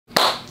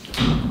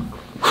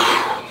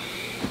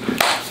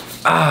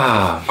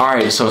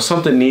Alright, so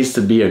something needs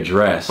to be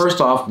addressed.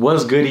 First off,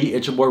 what's goody?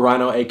 It's your boy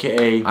Rhino,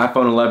 aka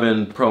iPhone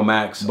 11 Pro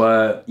Max.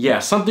 But yeah,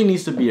 something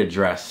needs to be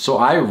addressed. So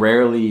I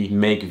rarely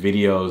make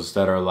videos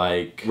that are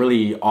like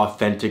really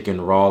authentic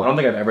and raw. I don't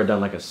think I've ever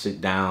done like a sit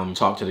down,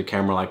 talk to the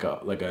camera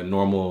like a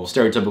normal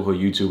stereotypical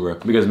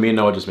YouTuber, because me and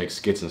Noah just make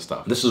skits and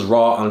stuff. This is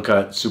raw,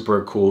 uncut,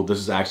 super cool. This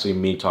is actually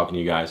me talking to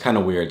you guys. Kind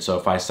of weird. So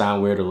if I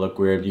sound weird or look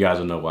weird, you guys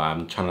will know why.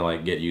 I'm trying to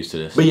like get used to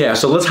this. But yeah,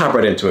 so let's hop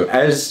right into it.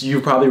 As you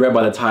probably read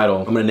by the title,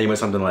 I'm gonna name it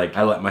something like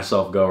I Let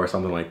Myself Go or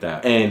something like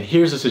that. And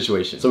here's the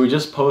situation. So we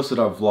just posted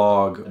our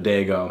vlog a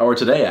day ago, or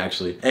today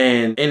actually,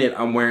 and in it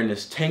I'm wearing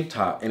this tank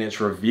top and it's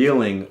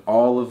revealing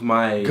all of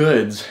my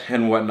goods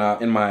and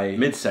whatnot in my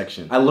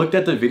midsection. I looked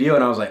at the video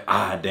and I was like,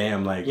 ah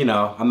damn, like, you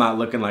know, I'm not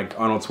looking like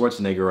Arnold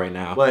Schwarzenegger right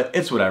now, but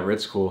it's whatever,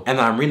 it's cool. And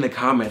then I'm reading the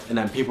comments and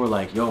then people are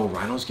like, yo,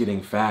 Rhino's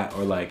getting fat,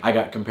 or like I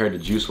got compared to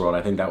Juice WRLD.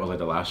 I think that was like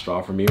the last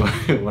straw for me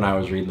when I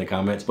was reading the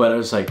comments. But I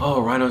was like,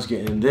 oh, Rhino's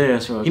getting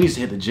this, or he needs to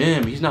hit the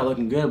gym, he's not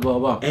looking good, blah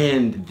blah.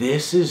 And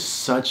this is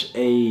such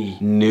a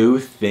new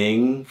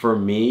thing for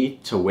me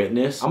to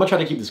witness. I'm gonna try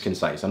to keep this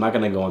concise. I'm not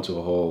gonna go into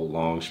a whole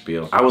long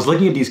spiel. I was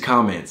looking at these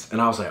comments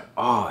and I was like,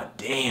 oh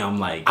damn,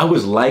 like I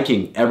was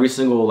liking every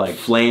single like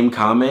flame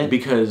comment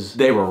because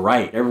they were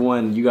right.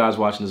 Everyone, you guys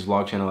watching this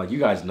vlog channel, like you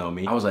guys know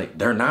me. I was like,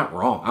 they're not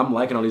wrong. I'm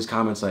liking all these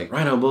comments like,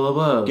 Rhino, blah, blah,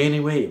 blah,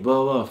 gaining weight,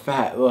 blah, blah,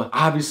 fat, blah.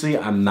 Obviously,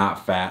 I'm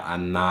not fat.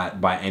 I'm not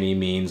by any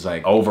means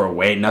like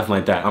overweight, nothing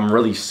like that. I'm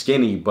really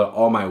skinny, but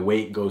all my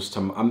weight goes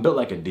to, I'm built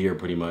like a deer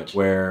pretty much,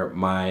 where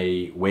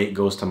my weight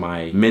goes to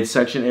my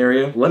midsection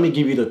area. Let me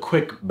give you the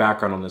quick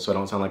background on this so I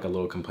don't sound like a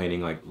little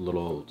complaining, like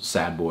little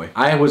sad boy.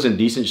 I was in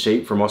decent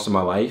shape for most of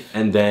my life.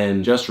 And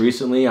then just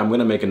recently, I'm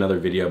gonna make another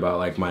video about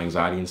like my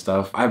anxiety and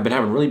stuff. I've been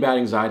having really bad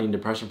anxiety and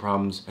depression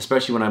problems,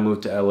 especially when I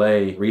moved to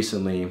LA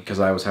recently, because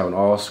I was having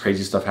all this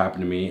crazy stuff happen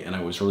to me and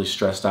I was really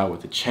stressed out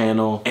with the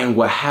channel. And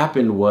what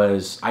happened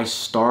was I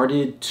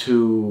started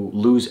to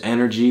lose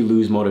energy,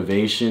 lose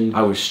motivation.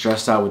 I was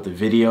stressed out with the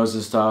videos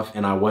and stuff,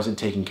 and I wasn't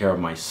taking care of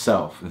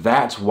myself.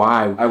 That's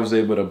why I was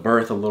able to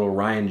birth a little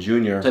Ryan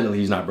Jr. Technically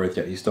he's not birthed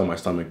yet, he's still in my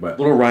stomach, but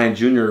little Ryan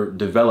Jr.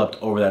 developed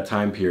over that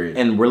time period.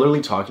 And we're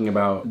literally talking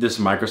about this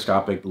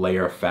microscopic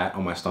layer of fat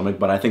on my stomach,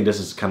 but I think this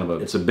is kind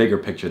of it's a bigger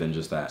picture than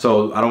just that.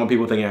 So I don't want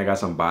people thinking I got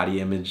some body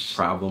image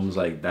problems.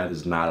 Like that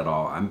is not at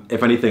all.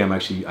 If anything,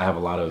 I have a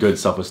lot of good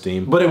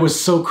self-esteem. But it was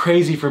so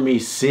crazy for me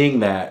seeing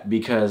that,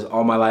 because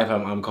all my life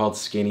I'm called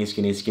skinny,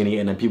 skinny, skinny,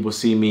 and then people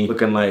see me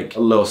looking like a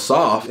little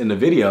soft in the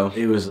video.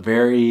 It was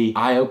very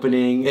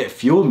eye-opening. It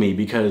fueled me,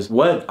 because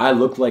what I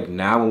look like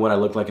now and what I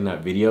look like in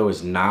that video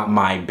is not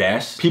my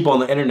best. People on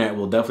the internet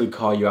will definitely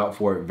call you out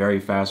for it very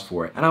fast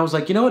for it. And I was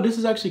like, you know what, this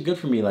is actually good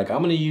for me. Like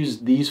I'm gonna use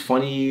these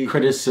funny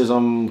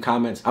criticism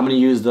comments, I'm gonna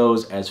use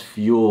those as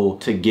fuel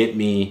to get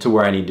me to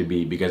where I need to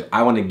be, because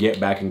I want to get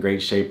back in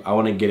great shape. I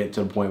want to get it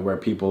to the point where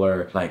people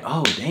are like,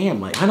 oh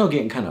damn, like I know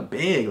getting kind of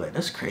big, like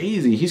that's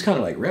crazy, he's kind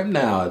of like ripped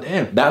now,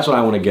 damn. That's what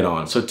I want to get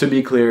on. So to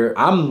be clear,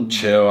 I'm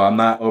chill. I'm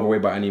not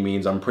overweight by any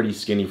means. I'm pretty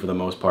skinny for the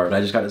most part, but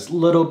I just got this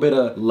little bit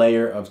of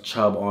layer of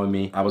chub on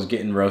me. I was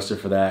getting roasted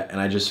for that, and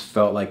I just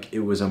felt like it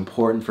was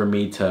important for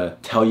me to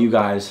tell you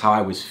guys how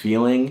I was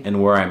feeling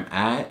and where I'm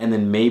at, and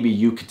then maybe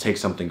you could take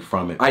something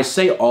from it. I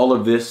say all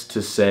of this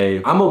to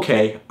say I'm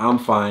okay, I'm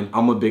fine,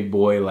 I'm a big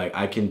boy, like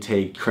I can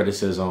take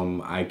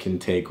criticism, I can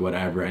take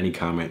whatever, any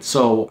comment.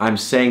 So I'm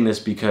saying this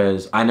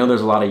because I know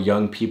there's a lot of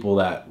young people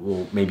that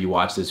will maybe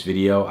watch this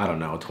video. I don't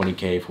know,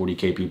 20K,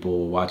 40K people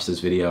will watch this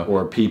video,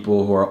 or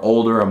people who are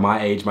older or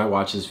my age might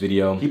watch this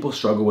video. People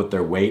struggle with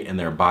their weight and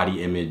their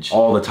body image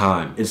all the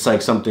time. It's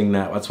like something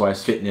that's why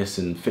fitness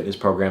and fitness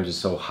programs is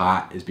so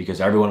hot, is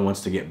because everyone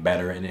wants to get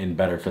better and in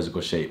better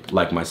physical shape,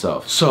 like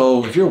myself.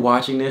 So if you're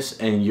watching this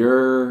and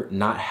you're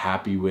not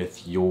happy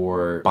with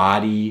your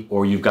body,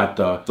 or you've got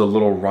the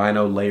little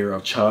Rhino layer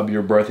of chub,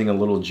 you're birthing a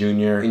little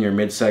junior in your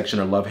midsection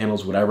or love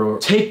handles, whatever,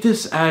 take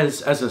this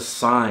as a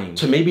sign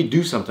to maybe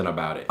do something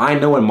about it. I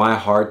know in my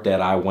heart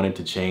that I wanted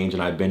to change,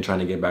 and I've been trying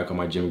to get back on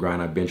my gym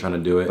grind. I've been trying to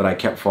do it, but I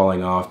kept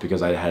falling off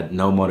because I had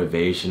no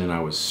motivation and I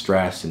was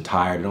stressed and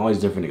tired and all these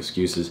different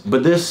excuses.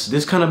 But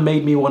this kind of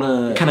made me want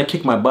to kind of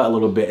kick my butt a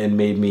little bit, and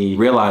made me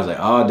realize like,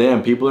 oh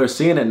damn, people are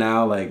seeing it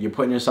now. Like you're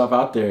putting yourself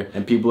out there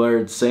and people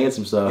are saying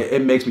some stuff.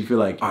 It makes me feel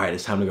like, all right,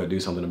 it's time to go do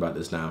something about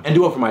this now, and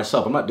do it for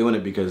myself. I'm not doing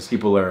it because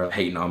people are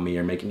hating on me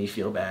or making me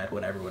feel bad,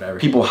 whatever.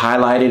 People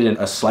highlighted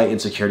a slight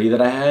insecurity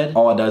that I had.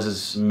 All it does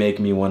is make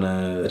me want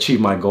to achieve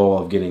my goal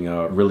of getting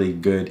a really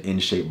good in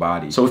shape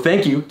body. So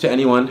thank you to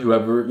anyone who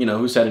ever,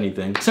 who said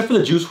anything, except for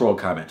the Juice WRLD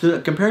comment. To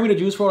compare me to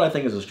Juice WRLD, I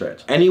think is a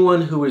stretch.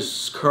 Anyone who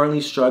is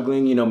currently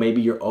struggling,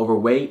 maybe you're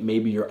overweight,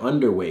 maybe you're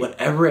underweight,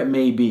 whatever it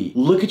may be,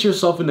 look at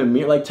yourself in the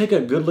mirror. Like take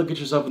a good look at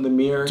yourself in the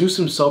mirror, do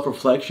some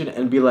self-reflection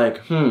and be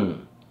like,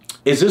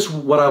 is this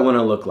what I want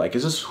to look like?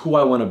 Is this who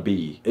I want to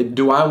be?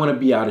 Do I want to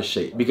be out of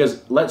shape?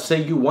 Because let's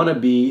say you want to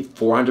be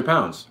 400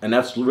 pounds and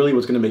that's really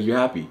what's going to make you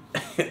happy.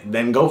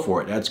 Then go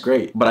for it. That's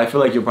great. But I feel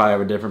like you'll probably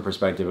have a different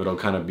perspective. It'll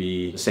kind of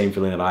be the same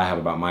feeling that I have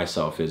about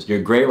myself is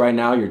you're great right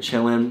now. You're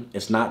chilling.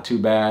 It's not too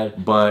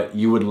bad, but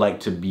you would like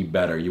to be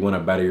better. You want to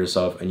better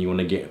yourself and you want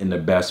to get in the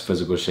best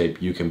physical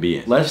shape you can be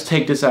in. Let's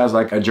take this as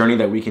like a journey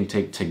that we can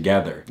take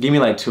together. Give me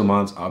like 2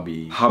 months. I'll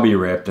be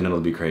ripped and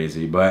it'll be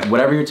crazy. But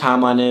whatever your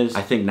timeline is,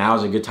 I think now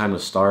is a good time to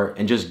start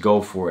and just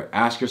go for it.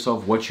 Ask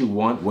yourself what you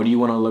want. What do you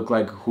want to look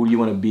like? Who do you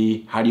want to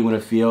be? How do you want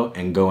to feel?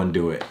 And go and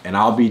do it. And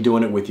I'll be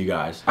doing it with you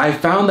guys. I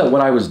found that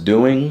what I was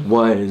doing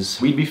was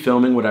we'd be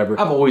filming whatever.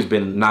 I've always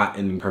been not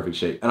in perfect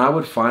shape. And I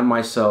would find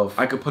myself,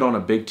 I could put on a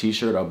big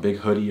t-shirt, a big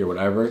hoodie or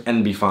whatever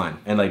and be fine.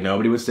 And like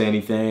nobody would say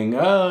anything.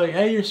 Oh,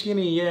 hey, you're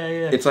skinny. Yeah,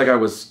 yeah. It's like I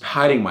was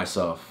hiding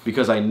myself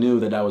because I knew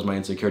that that was my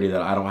insecurity,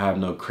 that I don't have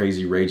no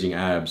crazy raging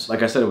abs.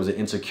 Like I said, it was an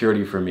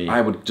insecurity for me.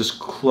 I would just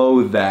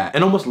clothe that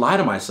and almost lie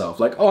to myself.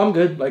 Like, oh, I'm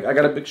good. Like I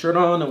got a big shirt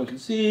on. No one can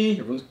see.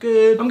 Everyone's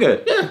good. I'm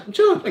good. Yeah, I'm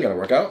chilling. I gotta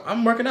work out.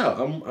 I'm working out.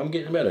 I'm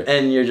getting better.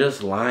 And you're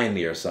just lying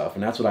to yourself.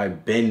 And that's what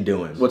I've been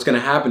doing. What's gonna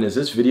happen is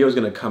this video is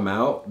gonna come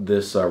out,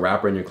 this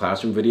rapper in your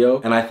classroom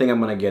video. And I think I'm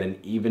gonna get an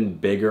even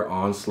bigger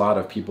onslaught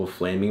of people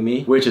flaming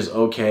me, which is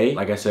okay.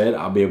 Like I said,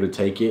 I'll be able to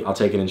take it. I'll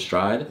take it in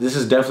stride. This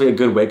is definitely a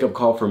good wake up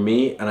call for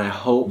me. And I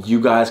hope you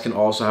guys can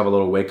also have a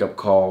little wake up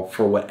call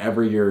for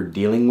whatever you're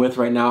dealing with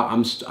right now.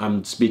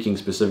 I'm speaking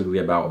specifically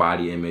about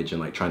body image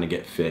and like trying to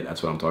get fit.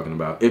 That's what I'm talking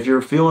about. If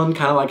you're feeling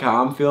kind of like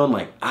how I'm feeling,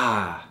 like,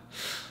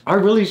 I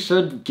really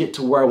should get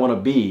to where I want to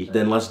be,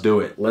 then let's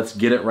do it. Let's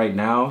get it right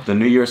now. The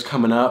new year's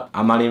coming up.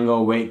 I'm not even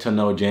gonna wait till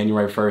no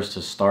January 1st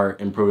to start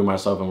improving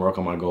myself and work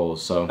on my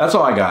goals. So that's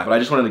all I got. But I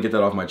just wanted to get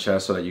that off my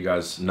chest so that you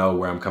guys know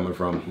where I'm coming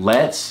from.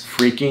 Let's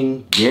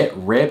freaking get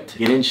ripped,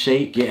 get in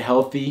shape, get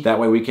healthy. That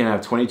way we can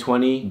have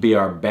 2020 be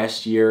our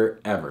best year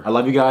ever. I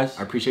love you guys.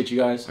 I appreciate you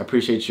guys. I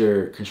appreciate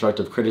your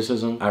constructive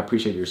criticism. I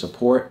appreciate your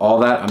support. All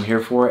that, I'm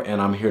here for it,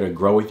 and I'm here to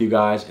grow with you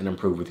guys and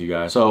improve with you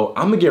guys. So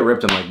I'm gonna get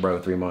ripped in like,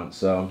 bro, 3 months.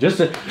 So just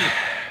to,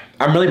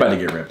 I'm really about to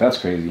get ripped. That's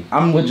crazy.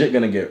 I'm legit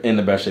gonna get in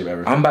the best shape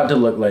ever. I'm about to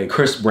look like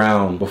Chris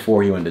Brown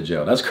before he went to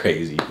jail. That's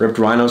crazy. Ripped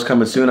Rhino's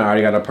coming soon. I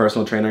already got a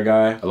personal trainer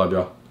guy. I love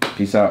y'all.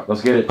 Peace out.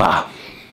 Let's get it. Bye.